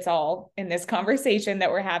size fits all in this conversation that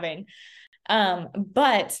we're having.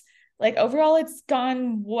 But like overall, it's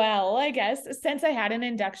gone well, I guess. Since I had an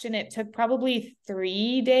induction, it took probably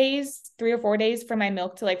 3 days, 3 or 4 days for my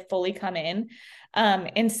milk to like fully come in.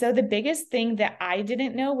 And so the biggest thing that I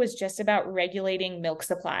didn't know was just about regulating milk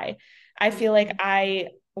supply. I feel like I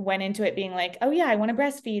went into it being like, oh, yeah, I want to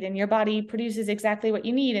breastfeed and your body produces exactly what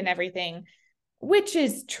you need and everything, which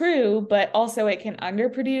is true, but also it can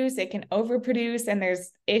underproduce, it can overproduce, and there's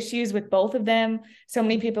issues with both of them. So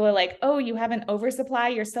many people are like, oh, you have an oversupply,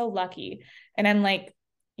 you're so lucky. And I'm like,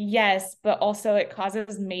 yes, but also it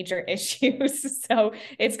causes major issues. So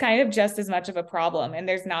it's kind of just as much of a problem. And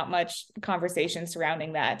there's not much conversation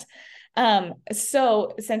surrounding that.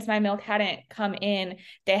 So since my milk hadn't come in,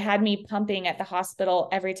 they had me pumping at the hospital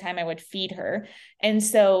every time I would feed her. And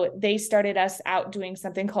so they started us out doing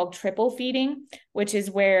something called triple feeding, which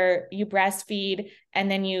is where you breastfeed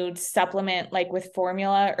and then you supplement like with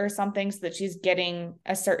formula or something so that she's getting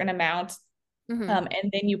a certain amount. Mhm.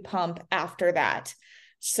 And then you pump after that.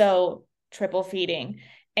 So triple feeding.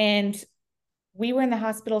 And we were in the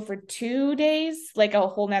hospital for 2 days, like a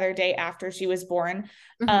whole nother day after she was born.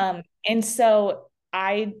 Mhm. And so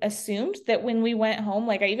I assumed that when we went home,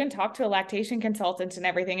 like I even talked to a lactation consultant and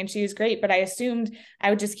everything, and she was great, but I assumed I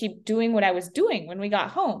would just keep doing what I was doing when we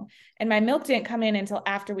got home. And my milk didn't come in until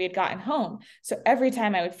after we had gotten home. So every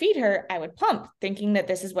time I would feed her, I would pump, thinking that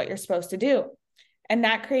this is what you're supposed to do. And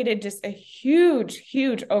that created just a huge,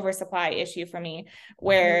 huge oversupply issue for me,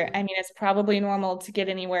 where I Mhm. mean, it's probably normal to get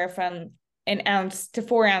anywhere from an ounce to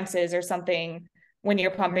 4 ounces or something when you're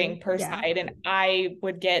pumping per Yeah. side. And I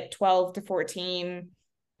would get 12 to 14,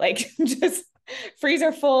 like just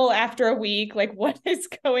freezer full after a week. Like, what is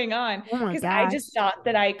going on? Oh my Because I just gosh. thought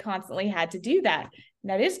that I constantly had to do that. And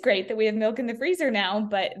that is great that we have milk in the freezer now,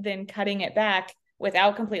 but then cutting it back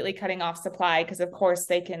without completely cutting off supply, because of course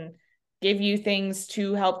they can give you things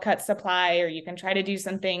to help cut supply, or you can try to do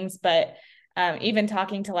some things. But even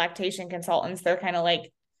talking to lactation consultants, they're kind of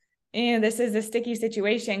like, this is a sticky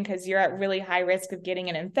situation because you're at really high risk of getting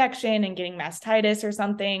an infection and getting mastitis or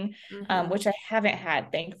something, Mhm. which I haven't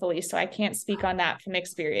had, thankfully. So I can't speak on that from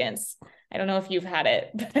experience. I don't know if you've had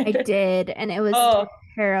it, I but did, and it was oh,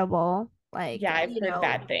 terrible. Like, yeah, I've heard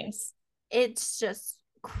bad things. it's just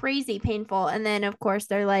crazy painful. And then, of course,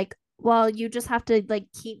 they're like, well, you just have to like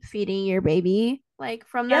keep feeding your baby, like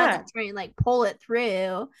from that to Yeah. try and like pull it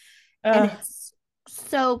through. And Uh, it's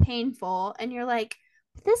so painful. And you're like,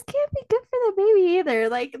 this can't be good for the baby either.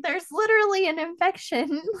 Like, there's literally an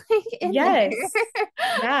infection like in yes. there.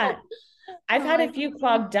 Yeah. I've I'm had a like, few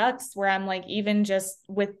clogged ducts where I'm like, even just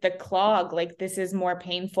with the clog, like this is more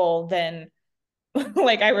painful than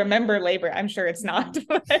like I remember labor. I'm sure it's not,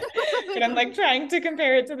 but I'm like trying to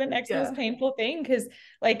compare it to the next most yeah. painful thing because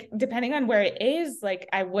like depending on where it is, like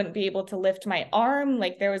I wouldn't be able to lift my arm.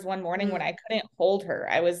 Like there was one morning when Mm. I couldn't hold her.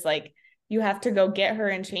 I was like, you have to go get her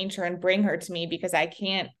and change her and bring her to me because I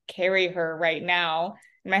can't carry her right now.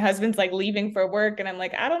 And my husband's like leaving for work and I'm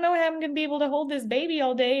like, I don't know how I'm gonna be able to hold this baby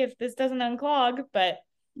all day if this doesn't unclog. But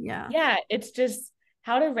Yeah. yeah, it's just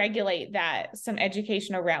how to regulate that. Some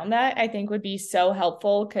education around that, I think, would be so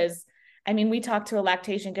helpful because I mean, we talked to a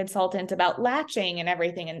lactation consultant about latching and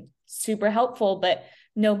everything, and super helpful, but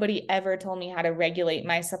nobody ever told me how to regulate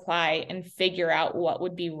my supply and figure out what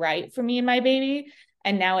would be right for me and my baby.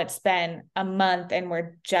 And now it's been a month, and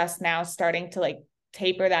we're just now starting to like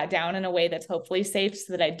taper that down in a way that's hopefully safe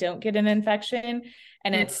so that I don't get an infection.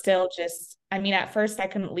 And Mm. it's still just, I mean, at first I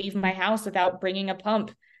couldn't leave my house without bringing a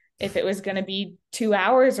pump if it was going to be 2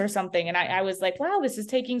 hours or something. And I was like, wow, this is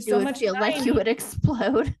taking It so would much feel like time. you would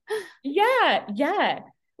explode. Yeah. Yeah.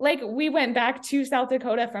 Like we went back to South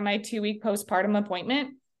Dakota for my 2 week postpartum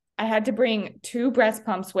appointment. I had to bring 2 breast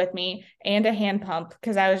pumps with me and a hand pump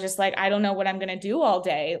because I was just like, I don't know what I'm going to do all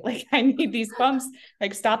day. Like, I need these pumps,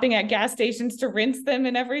 like stopping at gas stations to rinse them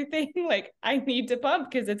and everything. Like, I need to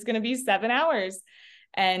pump because it's going to be 7 hours.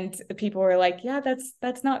 And people were like, yeah,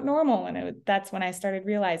 that's not normal. And that's when I started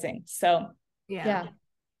realizing. So, Yeah. yeah,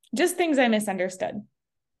 just things I misunderstood.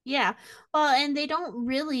 Yeah. Well, and they don't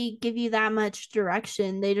really give you that much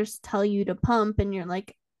direction. They just tell you to pump, and you're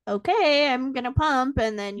like, okay, I'm gonna pump.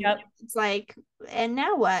 And then Yep. it's like, and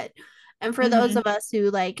now what? And for those Mm-hmm. of us who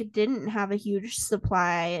like didn't have a huge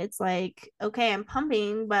supply, it's like, okay, I'm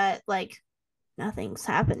pumping, but like nothing's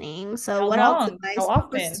happening. So How what else am long? I How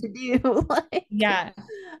supposed to often? do? Like, Yeah.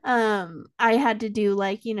 I had to do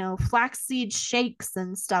like, flaxseed shakes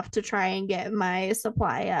and stuff to try and get my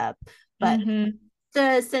supply up. But Mm-hmm.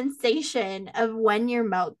 the sensation of when your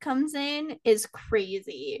milk comes in is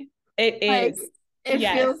crazy. It Like, is. it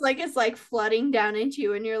Yes. feels like it's like flooding down into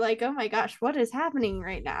you, and you're like, oh my gosh, what is happening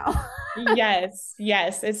right now? Yes,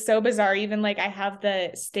 yes. It's so bizarre. Even like I have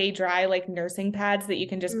the stay dry like nursing pads that you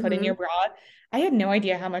can just put in Mm-hmm. your bra. I had no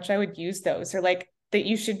idea how much I would use those or like that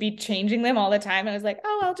you should be changing them all the time. I was like,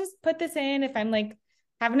 oh, I'll just put this in if I'm like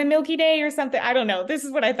having a milky day or something. I don't know. This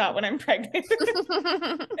is what I thought when I'm pregnant.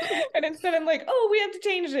 And instead I'm like, oh, we have to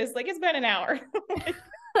change this. Like it's been an hour.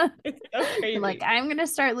 It's so You're like, crazy. I'm gonna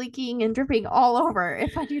start leaking and dripping all over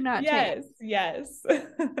if I do not change. Yes, yes.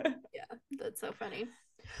 Yeah, that's so funny.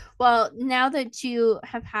 Well, now that you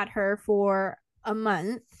have had her for a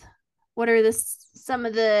month, what are some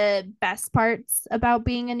of the best parts about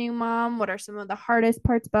being a new mom? What are some of the hardest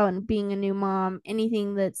parts about being a new mom?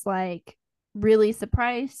 Anything that's like really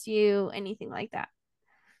surprised you? Anything like that?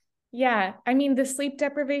 Yeah, I mean, the sleep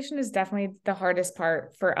deprivation is definitely the hardest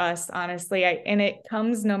part for us, honestly. And it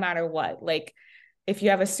comes no matter what. Like, if you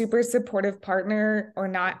have a super supportive partner or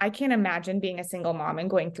not, I can't imagine being a single mom and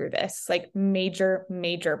going through this. Like, major,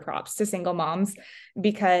 major props to single moms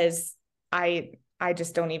because I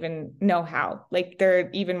just don't even know how. Like, they're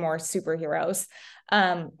even more superheroes.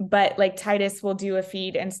 But like Titus will do a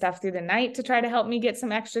feed and stuff through the night to try to help me get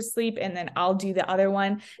some extra sleep, and then I'll do the other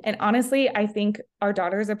one. And honestly, I think our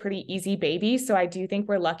daughter is a pretty easy baby. So I do think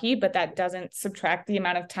we're lucky, but that doesn't subtract the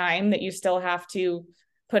amount of time that you still have to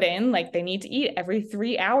put in. Like they need to eat every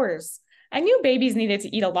 3 hours. I knew babies needed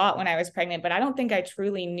to eat a lot when I was pregnant, but I don't think I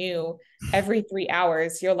truly knew every 3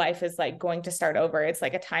 hours your life is like going to start over. It's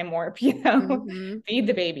like a time warp, you know, Mm-hmm. feed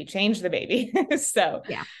the baby, change the baby. So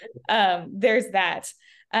Yeah. there's that.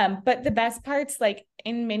 But the best parts, like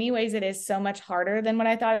in many ways, it is so much harder than what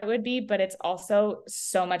I thought it would be, but it's also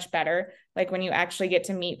so much better. Like when you actually get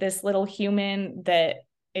to meet this little human that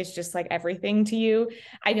is just like everything to you.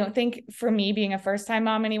 I don't think for me being a first time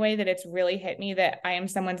mom anyway, that it's really hit me that I am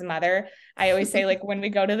someone's mother. I always say like when we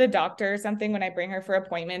go to the doctor or something, when I bring her for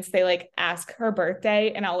appointments, they like ask her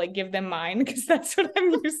birthday and I'll like give them mine because that's what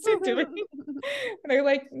I'm used to doing. And they're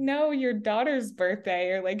like, no, your daughter's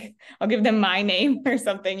birthday, or like I'll give them my name or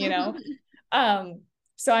something, you know. Um,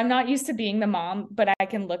 so I'm not used to being the mom, but I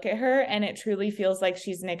can look at her and it truly feels like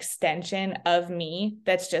she's an extension of me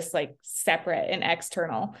that's just like separate and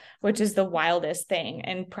external, which is the wildest thing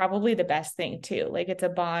and probably the best thing too. Like it's a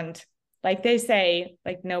bond, like they say,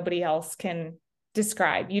 like nobody else can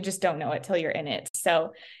describe. You just don't know it till you're in it.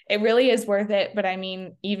 So it really is worth it. But I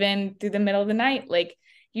mean, even through the middle of the night, like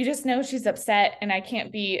you just know she's upset and I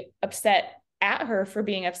can't be upset at her for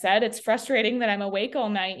being upset. It's frustrating that I'm awake all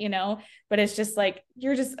night, you know, but it's just like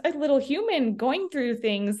you're just a little human going through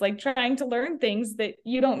things, like trying to learn things that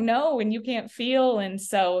you don't know and you can't feel. And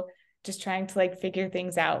so just trying to like figure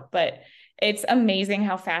things out. But it's amazing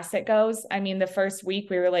how fast it goes. I mean, the first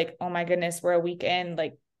week we were like, oh my goodness, we're a week in,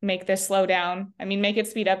 like make this slow down. I mean, make it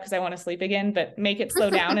speed up because I want to sleep again, but make it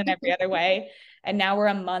slow down in every other way. And now we're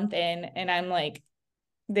a month in and I'm like,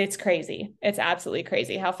 it's crazy. It's absolutely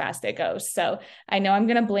crazy how fast it goes. So I know I'm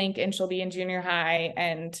going to blink and she'll be in junior high.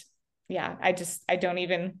 And yeah, I don't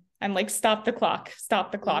even, I'm like, stop the clock,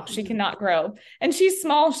 stop the clock. She Mm-hmm. cannot grow. And she's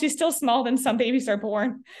small. She's still small than some babies are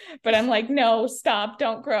born. But I'm like, no, stop,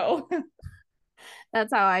 don't grow.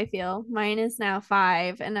 That's how I feel. Mine is now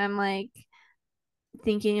 5, and I'm like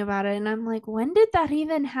thinking about it, and I'm like, when did that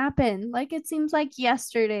even happen? Like, it seems like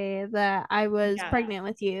yesterday that I was Yeah. pregnant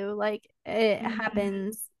with you. Like, it Mm-hmm.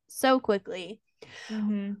 happens so quickly.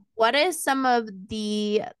 Mm-hmm. What is some of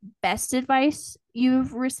the best advice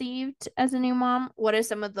you've received as a new mom? What is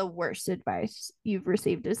some of the worst advice you've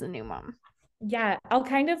received as a new mom? Yeah, I'll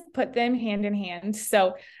kind of put them hand in hand.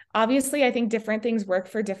 So obviously, I think different things work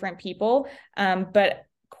for different people. But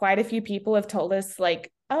quite a few people have told us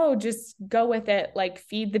like oh, just go with it. Like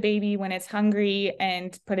feed the baby when it's hungry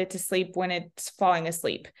and put it to sleep when it's falling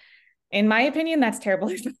asleep. In my opinion, that's terrible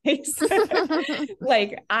advice.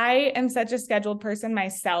 Like, I am such a scheduled person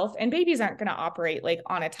myself, and babies aren't going to operate like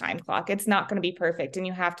on a time clock. It's not going to be perfect, and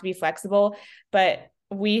you have to be flexible. But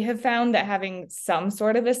we have found that having some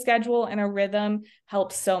sort of a schedule and a rhythm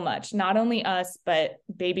helps so much. Not only us, but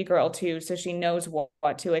baby girl too. So she knows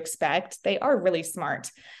what to expect. They are really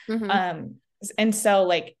smart. Mm-hmm. And so,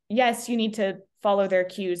 like, yes, you need to follow their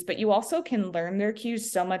cues, but you also can learn their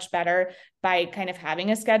cues so much better by kind of having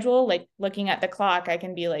a schedule. Like looking at the clock, I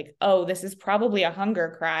can be like, oh, this is probably a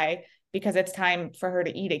hunger cry because it's time for her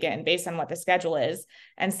to eat again based on what the schedule is,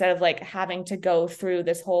 instead of like having to go through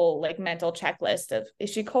this whole like mental checklist of, is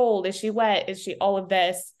she cold, is she wet, is she all of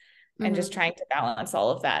this, and Mm-hmm. just trying to balance all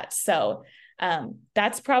of that. So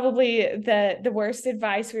that's probably the worst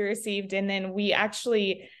advice we received. And then we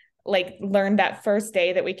actually like learned that first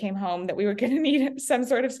day that we came home that we were going to need some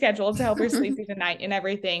sort of schedule to help her sleep through the night and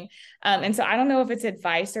everything. And so I don't know if it's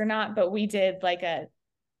advice or not, but we did like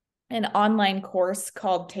an online course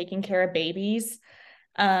called Taking Care of Babies.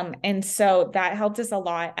 And so that helped us a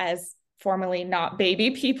lot as formerly not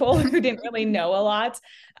baby people who didn't really know a lot.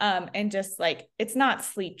 And just like, it's not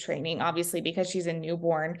sleep training, obviously, because she's a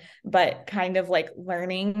newborn, but kind of like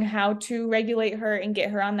learning how to regulate her and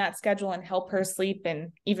get her on that schedule and help her sleep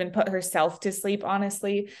and even put herself to sleep,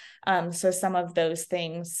 honestly. So some of those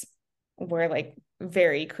things were like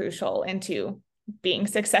very crucial into being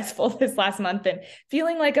successful this last month and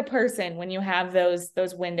feeling like a person when you have those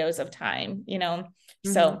windows of time, you know.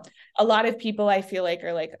 Mm-hmm. So a lot of people I feel like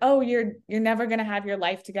are like, oh, you're never going to have your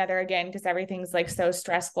life together again because everything's like so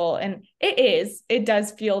stressful, and it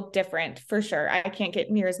does feel different for sure. I can't get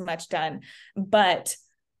near as much done, but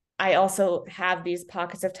I also have these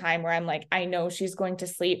pockets of time where I'm like, I know she's going to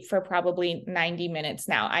sleep for probably 90 minutes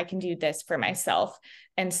now. I can do this for myself.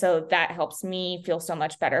 And so that helps me feel so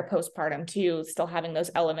much better postpartum too, still having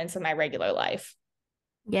those elements in my regular life.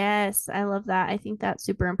 Yes, I love that. I think that's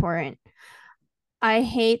super important. I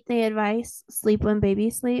hate the advice sleep when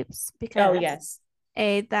baby sleeps Oh, because yes.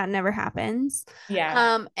 A, that never happens.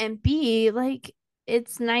 Yeah. And B, like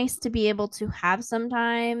it's nice to be able to have some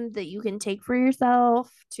time that you can take for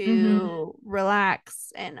yourself Mm-hmm. to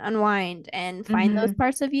relax and unwind and find those Mm-hmm.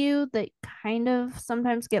 parts of you that kind of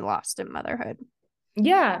sometimes get lost in motherhood.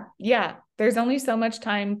 Yeah. Yeah. There's only so much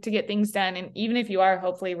time to get things done. And even if you are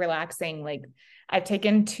hopefully relaxing, like I've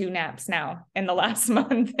taken 2 naps now in the last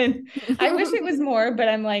month, and I wish it was more, but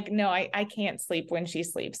I'm like, no, I can't sleep when she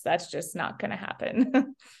sleeps. That's just not going to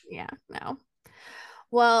happen. Yeah, no.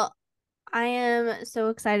 Well, I am so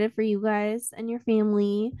excited for you guys and your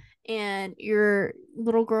family, and your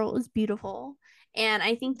little girl is beautiful. And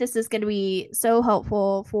I think this is going to be so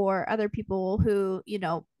helpful for other people who,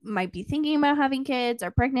 might be thinking about having kids,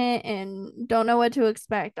 are pregnant, and don't know what to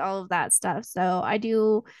expect, all of that stuff. So I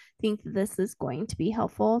do think that this is going to be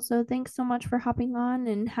helpful. So thanks so much for hopping on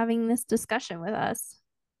and having this discussion with us.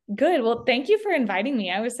 Good. Well, thank you for inviting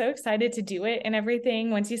me. I was so excited to do it and everything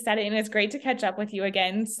once you said it. And it's great to catch up with you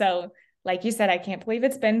again. So, like you said, I can't believe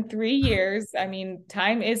it's been 3 years. I mean,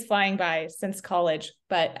 time is flying by since college,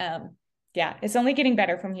 but yeah, it's only getting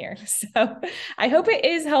better from here. So, I hope it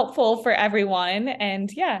is helpful for everyone. And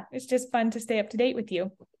yeah, it's just fun to stay up to date with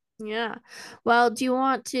you. Yeah. Well, do you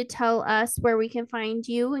want to tell us where we can find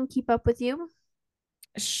you and keep up with you?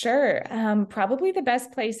 Sure. Probably the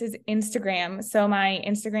best place is Instagram. So my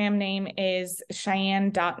Instagram name is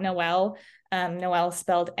Cheyenne.Noelle. Noelle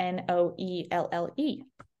spelled Noelle.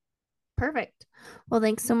 Perfect. Well,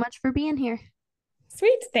 thanks so much for being here.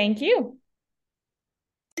 Sweet. Thank you.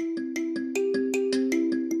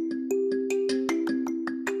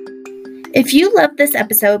 If you loved this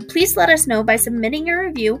episode, please let us know by submitting a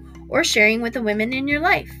review or sharing with the women in your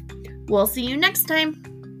life. We'll see you next time.